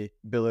many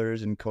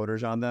billers and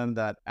coders on them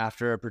that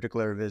after a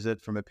particular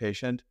visit from a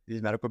patient,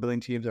 these medical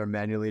billing teams are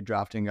manually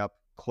drafting up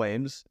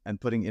claims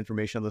and putting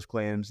information on those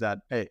claims that,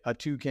 hey,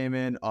 Hatu came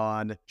in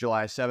on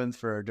July 7th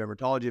for a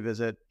dermatology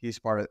visit. He's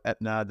part of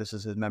Aetna. This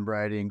is his member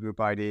ID and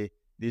group ID.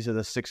 These are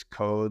the 6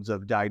 codes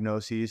of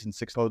diagnoses and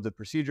 6 codes of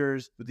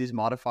procedures. With these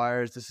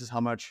modifiers, this is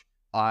how much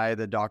I,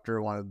 the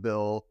doctor, want to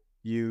bill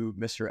you,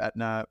 Mr.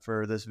 Aetna,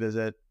 for this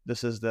visit.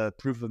 This is the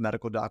proof of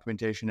medical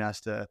documentation as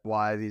to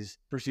why these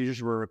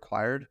procedures were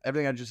required.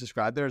 Everything I just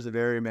described there is a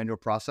very manual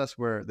process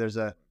where there's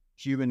a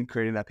human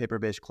creating that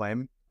paper-based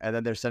claim, and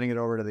then they're sending it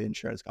over to the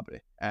insurance company.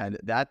 And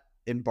that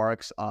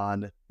embarks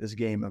on this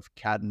game of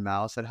cat and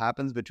mouse that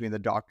happens between the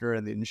doctor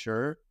and the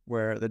insurer,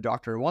 where the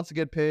doctor wants to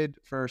get paid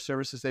for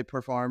services they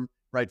perform,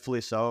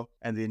 rightfully so,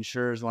 and the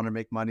insurers want to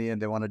make money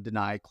and they want to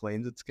deny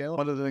claims at scale.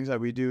 One of the things that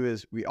we do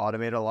is we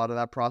automate a lot of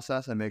that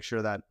process and make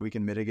sure that we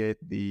can mitigate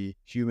the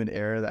human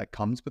error that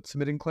comes with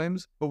submitting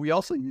claims. But we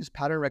also use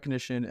pattern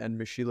recognition and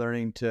machine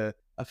learning to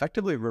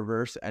effectively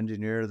reverse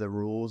engineer the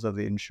rules of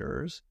the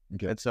insurers.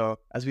 Okay. And so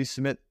as we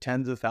submit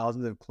tens of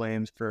thousands of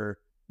claims for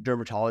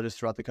dermatologists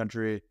throughout the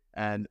country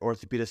and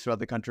orthopedists throughout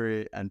the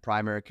country and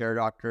primary care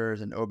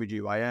doctors and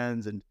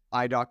OBGYNs and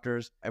eye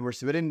doctors, and we're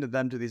submitting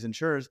them to these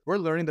insurers, we're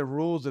learning the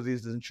rules of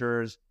these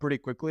insurers pretty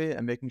quickly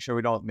and making sure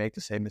we don't make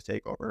the same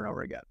mistake over and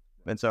over again.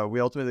 And so we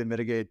ultimately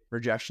mitigate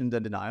rejections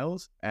and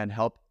denials and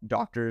help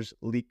doctors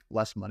leak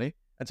less money.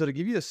 And so to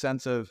give you a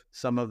sense of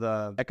some of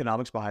the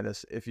economics behind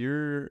this, if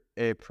you're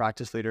a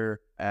practice leader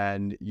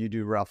and you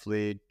do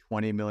roughly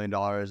 $20 million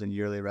in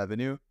yearly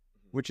revenue,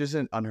 which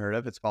isn't unheard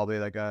of, it's probably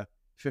like a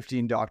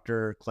 15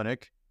 doctor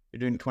clinic. You're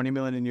doing 20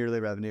 million in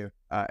yearly revenue,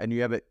 and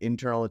you have an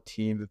internal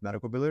team of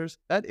medical billers.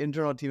 That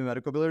internal team of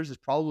medical billers is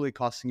probably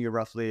costing you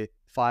roughly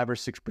 5 or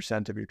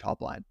 6% of your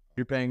top line.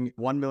 You're paying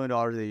 $1 million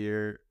a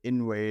year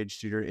in wage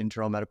to your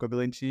internal medical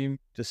billing team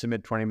to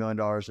submit $20 million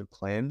of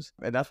claims.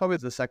 And that's probably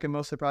the second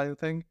most surprising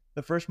thing.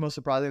 The first most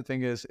surprising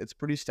thing is it's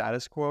pretty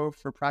status quo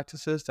for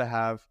practices to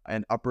have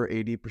an upper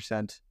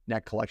 80%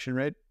 net collection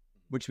rate,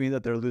 which means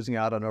that they're losing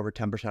out on over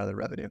 10% of their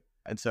revenue.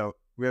 And so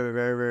we have a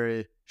very,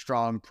 very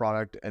strong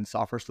product and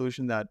software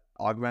solution that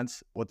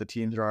augments what the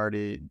teams are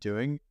already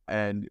doing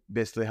and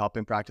basically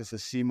helping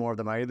practices see more of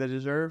the money they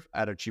deserve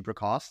at a cheaper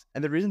cost.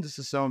 And the reason this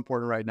is so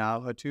important right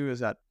now, too, is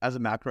that as a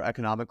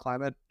macroeconomic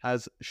climate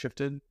has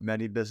shifted,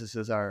 many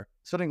businesses are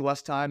spending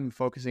less time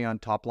focusing on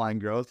top line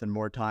growth and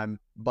more time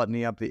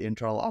buttoning up the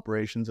internal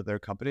operations of their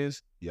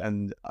companies. Yeah.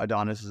 And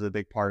Adonis is a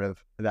big part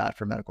of that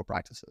for medical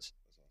practices.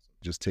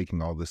 Just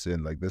taking all this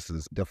in, like this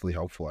is definitely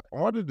helpful. I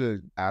wanted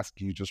to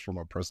ask you just from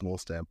a personal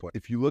standpoint,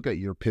 if you look at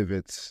your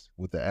pivots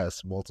with the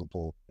S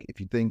multiple,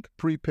 if you think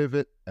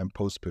pre-pivot and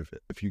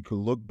post-pivot, if you could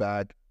look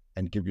back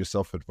and give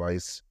yourself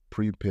advice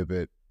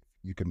pre-pivot,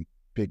 you can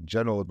pick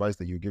general advice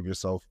that you give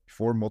yourself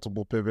for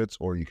multiple pivots,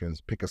 or you can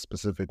pick a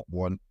specific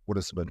one. What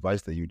is some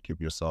advice that you'd give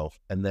yourself?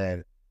 And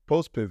then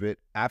post-pivot,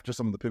 after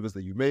some of the pivots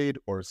that you made,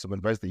 or some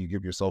advice that you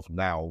give yourself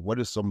now, what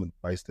is some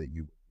advice that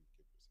you?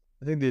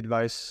 I think the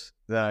advice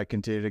that I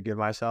continue to give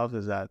myself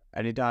is that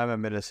anytime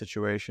I'm in a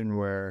situation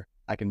where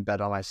I can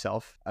bet on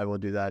myself, I will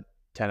do that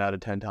 10 out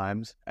of 10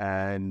 times.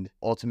 And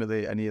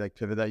ultimately, any like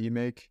pivot that you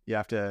make, you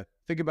have to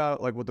think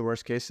about like what the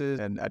worst case is.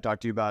 And I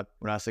talked to you about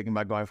when I was thinking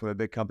about going from a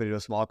big company to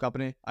a small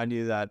company, I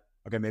knew that,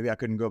 okay, maybe I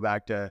couldn't go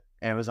back to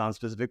Amazon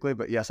specifically,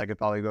 but yes, I could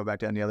probably go back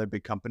to any other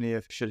big company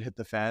if shit hit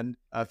the fan,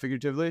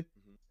 figuratively.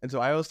 And so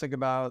I always think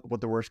about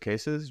what the worst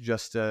case is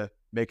just to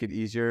make it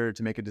easier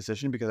to make a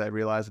decision, because I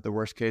realize that the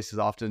worst case is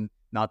often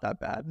not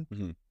that bad.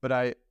 But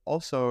I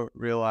also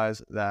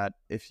realize that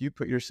if you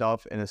put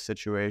yourself in a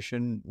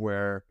situation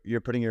where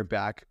you're putting your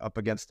back up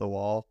against the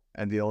wall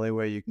and the only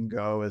way you can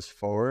go is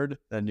forward,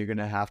 then you're going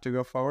to have to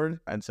go forward.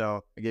 And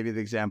so I gave you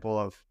the example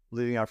of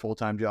leaving our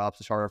full-time jobs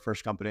to start our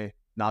first company,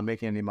 not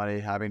making any money,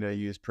 having to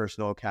use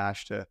personal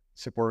cash to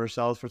support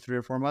ourselves for 3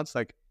 or 4 months.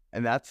 Like,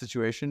 in that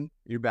situation,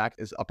 your back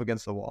is up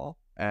against the wall,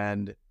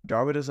 and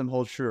Darwinism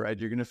holds true, right?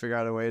 You're going to figure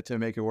out a way to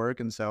make it work.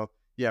 And so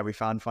yeah, we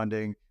found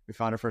funding. We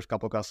found our first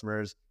couple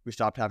customers. We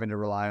stopped having to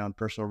rely on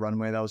personal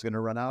runway that was going to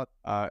run out.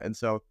 And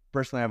so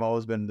personally, I've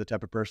always been the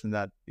type of person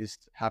that you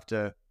have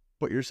to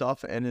put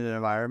yourself in an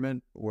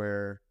environment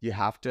where you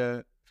have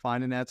to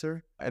find an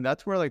answer. And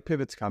that's where like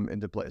pivots come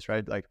into place,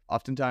 right? Like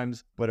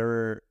oftentimes,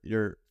 whatever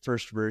your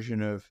first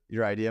version of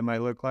your idea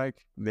might look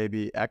like,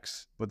 maybe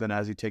X, but then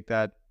as you take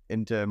that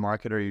into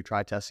market or you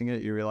try testing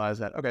it, you realize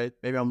that, okay,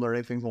 maybe I'm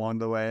learning things along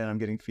the way and I'm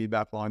getting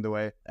feedback along the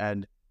way.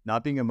 And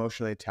not being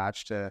emotionally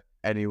attached to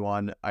any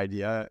one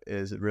idea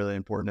is really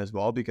important as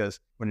well, because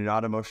when you're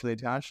not emotionally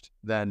attached,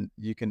 then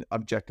you can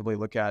objectively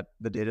look at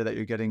the data that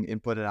you're getting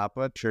input and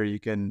output. Sure, you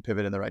can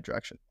pivot in the right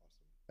direction.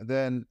 And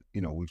then,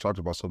 we've talked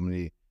about so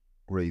many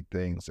great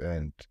things,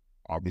 and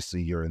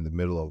obviously you're in the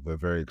middle of a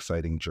very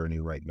exciting journey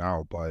right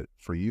now. But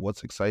for you,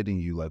 what's exciting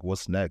you? Like,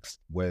 what's next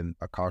when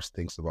Akash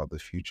thinks about the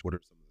future? What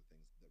are some of the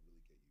things that really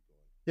get you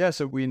going? Yeah,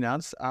 so we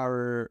announced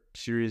our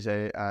Series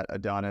A at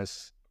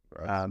Adonis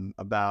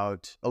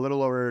about a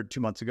little over 2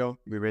 months ago.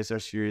 We raised our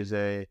Series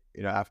A,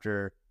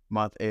 after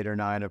month 8 or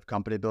 9 of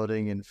company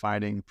building and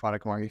finding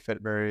product market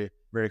fit very,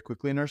 very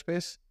quickly in our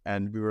space.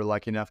 And we were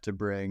lucky enough to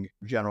bring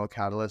General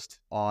Catalyst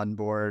on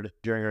board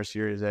during our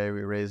Series A.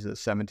 We raised a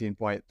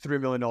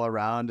 $17.3 million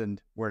round,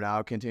 and we're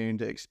now continuing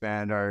to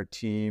expand our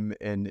team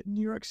in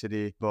New York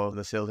City, both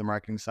the sales and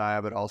marketing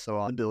side, but also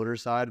on the builder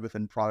side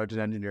within product and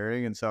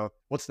engineering. And so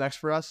what's next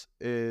for us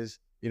is,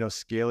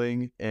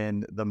 scaling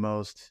in the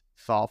most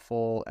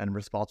thoughtful and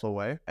responsible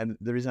way. And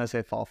the reason I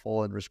say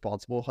thoughtful and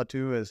responsible,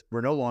 Hatu, is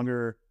we're no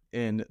longer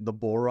in the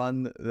bull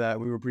run that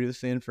we were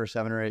previously in for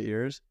 7 or 8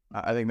 years.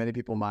 I think many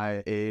people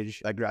my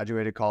age, I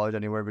graduated college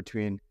anywhere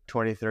between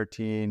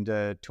 2013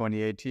 to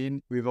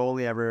 2018. We've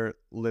only ever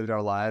lived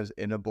our lives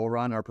in a bull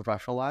run, our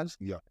professional lives.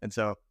 Yeah. And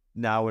so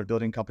now we're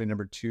building company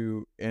number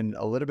 2 in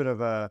a little bit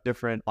of a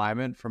different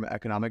climate from an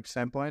economic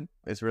standpoint.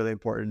 It's really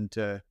important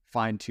to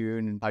fine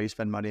tune how you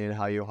spend money and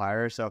how you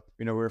hire. So,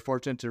 we're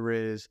fortunate to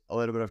raise a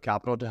little bit of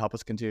capital to help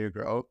us continue to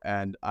grow.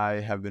 And I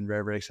have been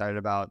very, very excited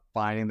about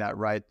finding that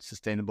right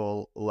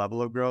sustainable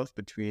level of growth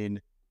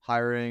between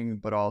hiring,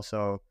 but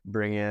also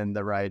bring in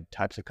the right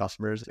types of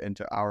customers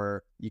into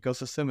our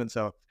ecosystem. And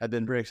so I've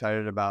been very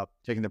excited about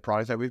taking the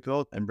products that we've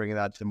built and bringing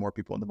that to more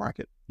people in the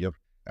market. Yep.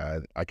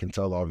 I can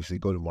tell, obviously,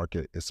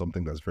 go-to-market is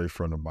something that's very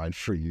front of mind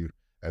for you.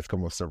 It's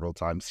come up several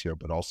times here,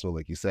 but also,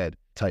 like you said,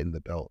 tighten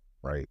the belt,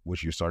 right?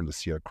 Which you're starting to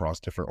see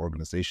across different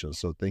organizations.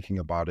 So thinking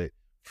about it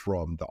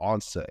from the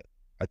onset,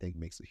 I think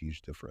makes a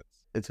huge difference.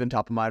 It's been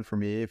top of mind for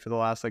me for the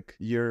last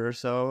year or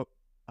so.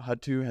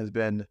 Hatu has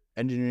been,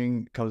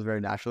 engineering comes very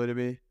naturally to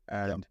me,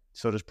 and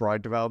so does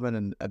product development.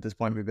 And at this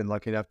point, we've been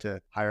lucky enough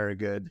to hire a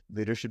good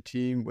leadership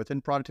team within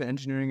product and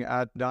engineering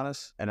at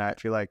Adonis. And I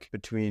feel like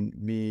between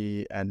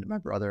me and my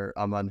brother,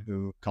 Aman,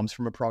 who comes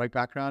from a product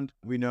background,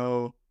 we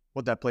know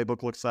what that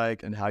playbook looks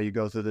like and how you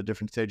go through the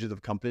different stages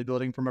of company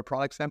building from a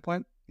product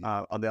standpoint.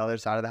 On the other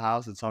side of the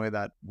house, it's something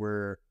that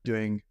we're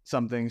doing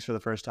some things for the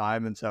first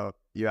time. And so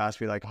you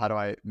ask me how do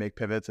I make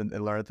pivots and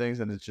learn things?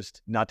 And it's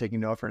just not taking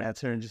no for an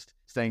answer and just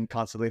staying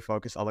constantly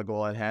focused on the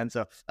goal at hand.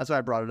 So that's why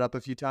I brought it up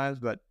a few times,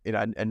 but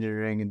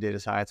engineering and data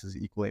science is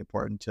equally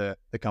important to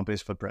the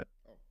company's footprint.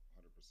 Oh,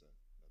 100%.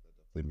 That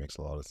definitely makes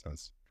a lot of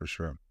sense, for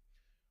sure.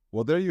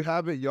 Well, there you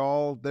have it,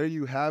 y'all. There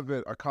you have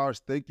it.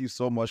 Akash, thank you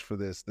so much for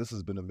this. This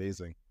has been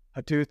amazing.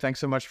 Hatu, thanks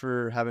so much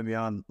for having me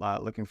on.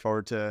 Looking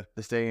forward to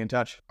staying in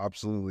touch.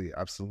 Absolutely.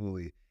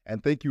 Absolutely.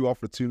 And thank you all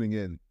for tuning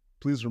in.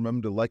 Please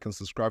remember to like and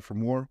subscribe for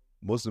more.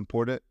 Most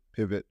important,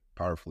 pivot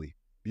powerfully.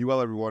 Be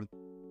well, everyone.